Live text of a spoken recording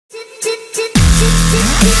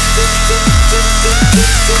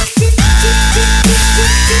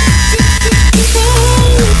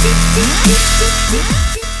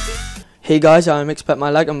Hey guys, I'm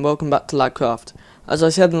ExpectMyLag and welcome back to Lagcraft. As I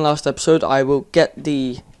said in the last episode, I will get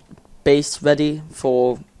the base ready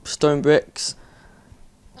for stone bricks,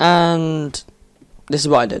 and this is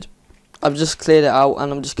what I did. I've just cleared it out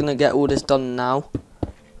and I'm just going to get all this done now,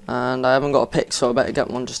 and I haven't got a pick, so I better get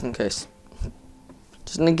one just in case.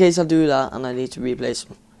 Just in case I do that and I need to replace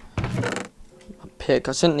a pick.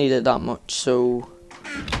 I shouldn't need it that much, so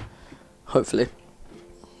hopefully.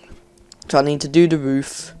 So I need to do the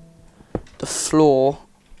roof, the floor,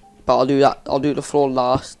 but I'll do the floor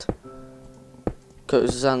last,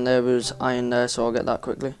 because then there was iron there, so I'll get that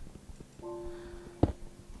quickly.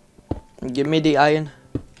 Give me the iron.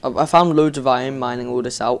 I found loads of iron mining all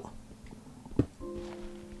this out,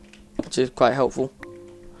 which is quite helpful,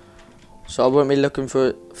 so I won't be looking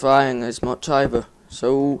for iron as much either.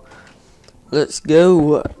 So let's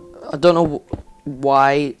go. I don't know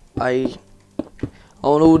why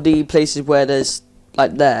on all the places where there's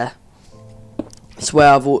like there, it's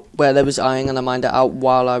where there was iron, and I mined it out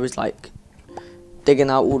while I was like digging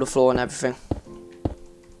out all the floor and everything.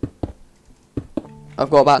 I've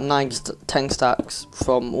got about 10 stacks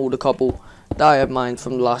from all the cobble that I have mined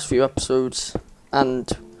from the last few episodes, and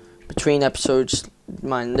between episodes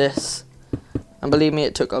mined this, and believe me,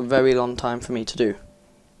 it took a very long time for me to do,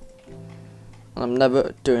 and I'm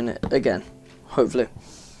never doing it again, hopefully.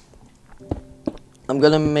 I'm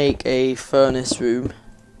gonna make a furnace room,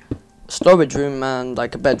 storage room, and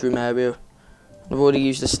like a bedroom area. I've already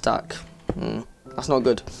used a stack. That's not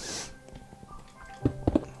good.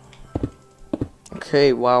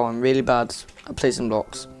 Okay, wow, I'm really bad at placing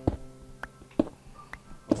blocks.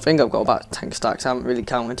 I think I've got about 10 stacks, I haven't really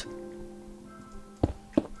counted.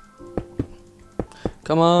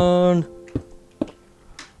 Come on!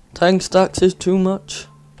 10 stacks is too much.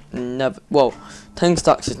 Never. Well, 10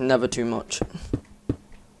 stacks is never too much,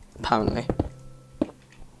 apparently.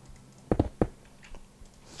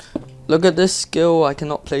 Look at this skill, I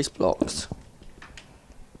cannot place blocks.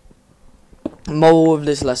 Moral of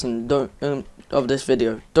this lesson, of this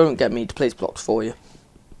video, don't get me to place blocks for you.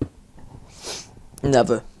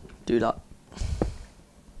 Never do that.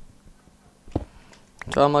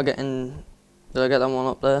 So am I getting, did I get that one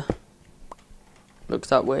up there? Looks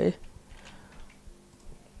that way.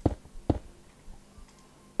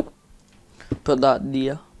 Put that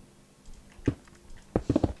there.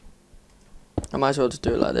 I might as well just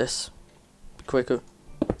do it like this. Quicker.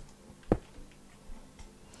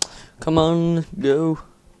 Come on, go.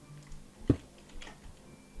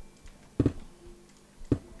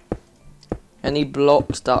 Any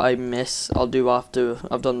blocks that I miss, I'll do after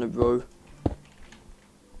I've done the row.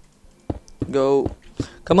 Go.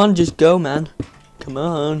 Come on, just go, man. Come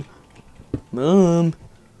on. Mom.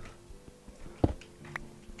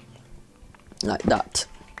 Like that.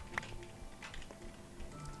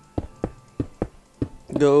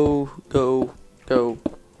 Go, go, go,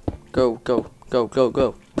 go, go, go, go,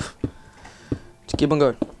 go. Just keep on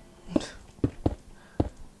going.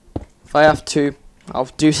 If I have to, I'll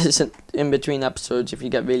do this in between episodes if you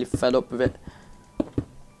get really fed up with it.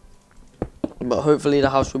 But hopefully the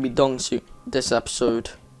house will be done soon, this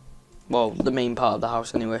episode. Well, the main part of the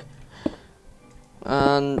house anyway.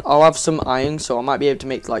 And I'll have some iron, so I might be able to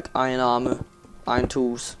make like iron armor, iron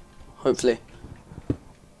tools, hopefully.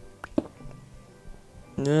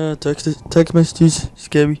 Yeah, text messages,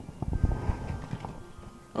 scary.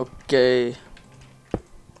 Okay.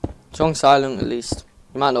 It's on silent at least.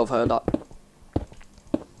 You might not have heard that.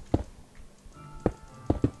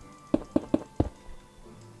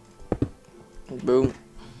 Boom.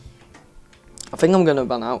 I think I'm gonna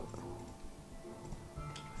run out.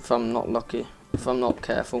 If I'm not lucky. If I'm not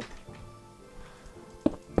careful.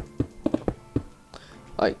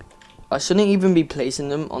 Like, I shouldn't even be placing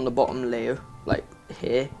them on the bottom layer. Like,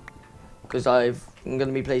 here. Because I'm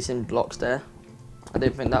gonna be placing blocks there. I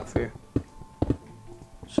didn't think that through.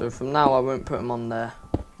 So from now I won't put them on there.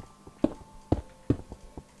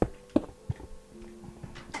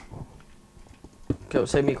 Okay, it'll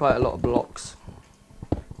save me quite a lot of blocks.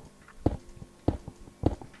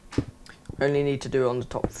 I only need to do it on the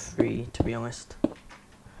top 3, to be honest.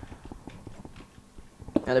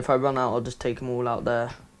 And if I run out, I'll just take them all out there.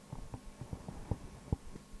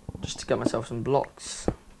 Just to get myself some blocks.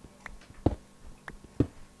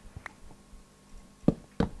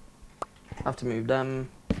 I have to move them.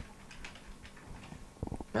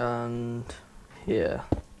 And here.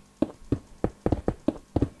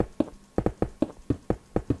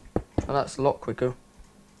 And that's a lot quicker.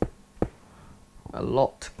 A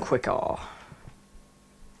lot quicker.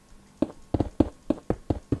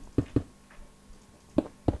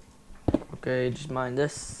 Okay, just mind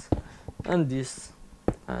this and this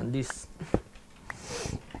and this.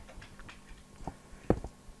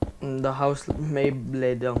 And the house may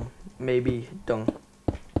be done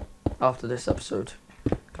after this episode.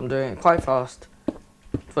 I'm doing it quite fast.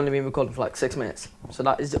 I've only been recording for like 6 minutes, so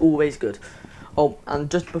that is always good. Oh,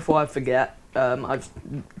 and just before I forget, I'm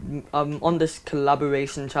on this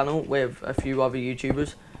collaboration channel with a few other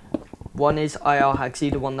YouTubers. One is IR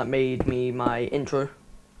Hagsy, the one that made me my intro.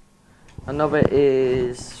 Another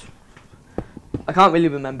is, I can't really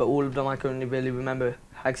remember all of them. I can only really remember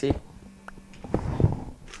Hagsy.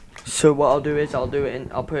 So what I'll do is I'll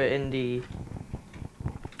put it in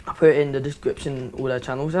the description, all their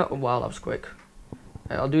channels out. Wow, that was quick.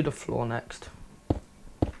 I'll do the floor next.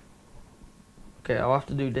 Okay, I'll have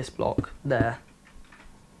to do this block there.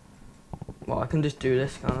 Well, I can just do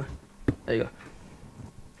this, can't I? There you go.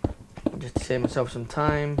 Just to save myself some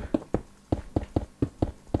time.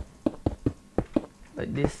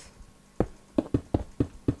 Like this.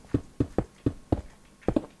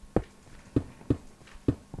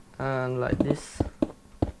 And like this.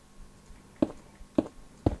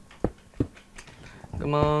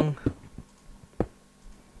 Come on.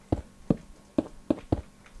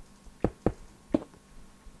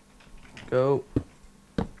 Go.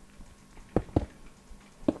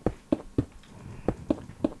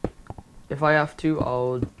 If I have to,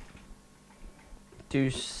 I'll do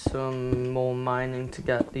some more mining to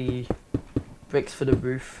get the bricks for the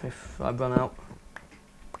roof if I run out.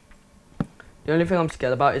 The only thing I'm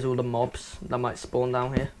scared about is all the mobs that might spawn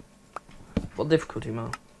down here. What difficulty,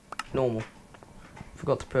 man? Normal.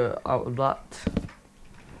 Forgot to put out of that,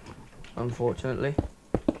 unfortunately.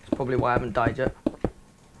 That's probably why I haven't died yet.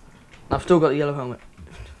 I've still got the yellow helmet,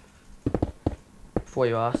 before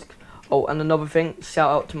you ask. Oh, and another thing, shout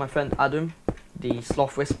out to my friend Adam,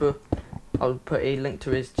 TheSlothWhisperer. I'll put a link to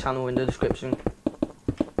his channel in the description.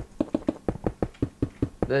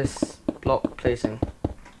 This block placing,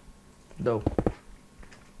 though.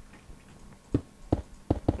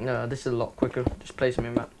 No, this is a lot quicker. Just place them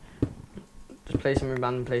in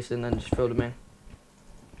random places and then just fill them in.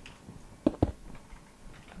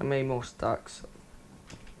 I made more stacks.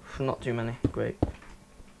 Not too many. Great.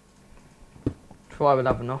 So I would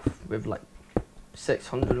have enough with like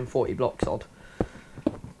 640 blocks odd.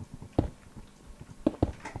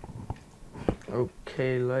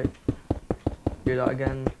 Okay, like do that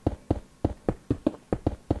again.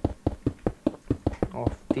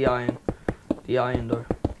 Off the iron. The iron though.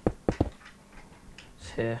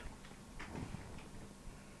 It's here.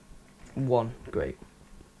 1. Great.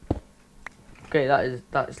 Okay,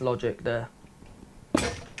 that is logic there.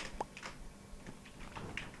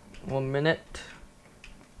 1 minute.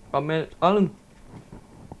 1 minute. Alan.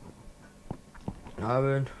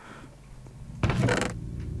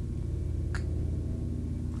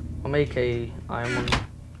 I'll make a iron one.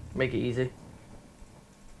 Make it easy.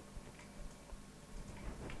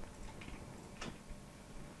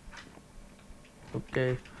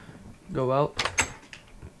 Okay. Go out.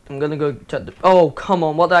 I'm gonna go check the. Oh, come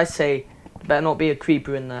on. What did I say? There better not be a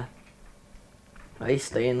creeper in there. I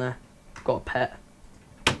stay in there. Got a pet.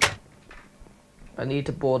 I need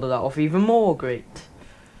to border that off even more. Great.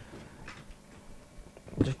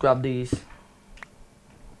 Just grab these.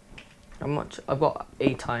 How much? I've got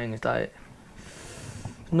 8 iron. Is that it?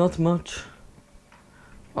 Not much.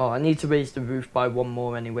 Oh, I need to raise the roof by 1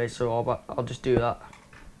 more anyway, so I'll just do that.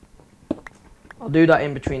 I'll do that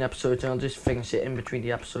in between episodes, and I'll just finish it in between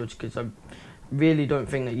the episodes because I really don't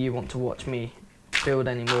think that you want to watch me build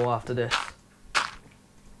anymore after this.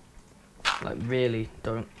 Like, really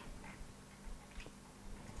don't.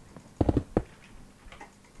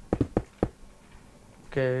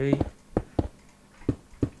 Okay.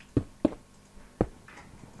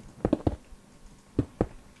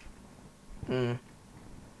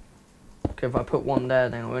 Okay, if I put 1 there,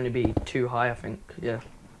 then it'll only be too high, I think. Yeah.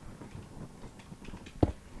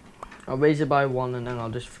 I'll raise it by 1 and then I'll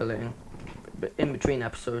just fill it in between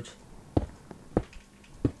episodes.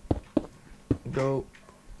 Go.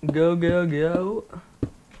 Go, go, go.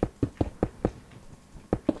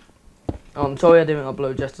 Oh, I'm sorry I didn't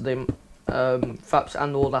upload yesterday. Fraps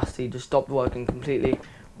and Audacity just stopped working completely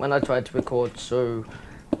when I tried to record, so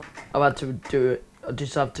I had to do it. I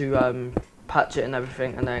just have to patch it and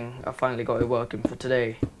everything, and then I finally got it working for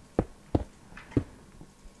today.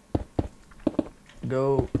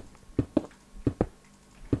 Go.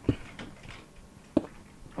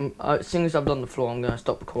 As soon as I've done the floor, I'm going to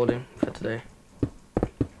stop recording for today.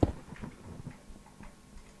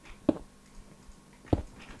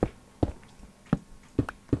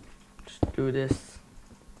 Just do this.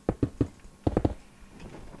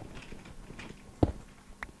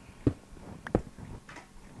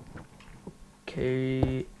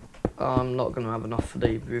 Okay, I'm not gonna have enough for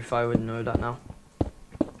the roof. I would know that now.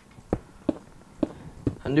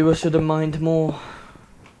 I knew I should have mined more.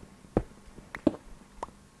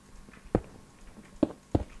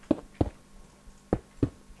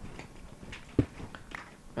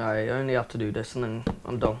 I only have to do this and then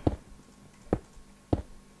I'm done.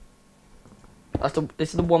 This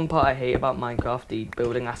is the one part I hate about Minecraft, the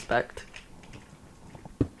building aspect.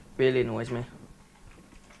 Really annoys me.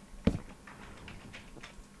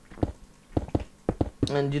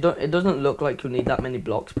 And it doesn't look like you need that many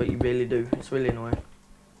blocks, but you really do. It's really annoying.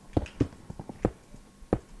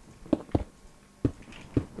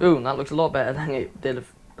 Ooh, that looks a lot better than it did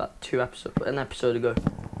about an episode ago.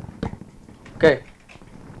 Okay.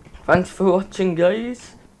 Thanks for watching,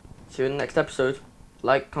 guys. See you in the next episode.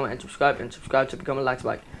 Like, comment, and subscribe to become a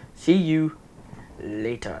Lagcraft. See you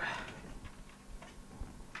later.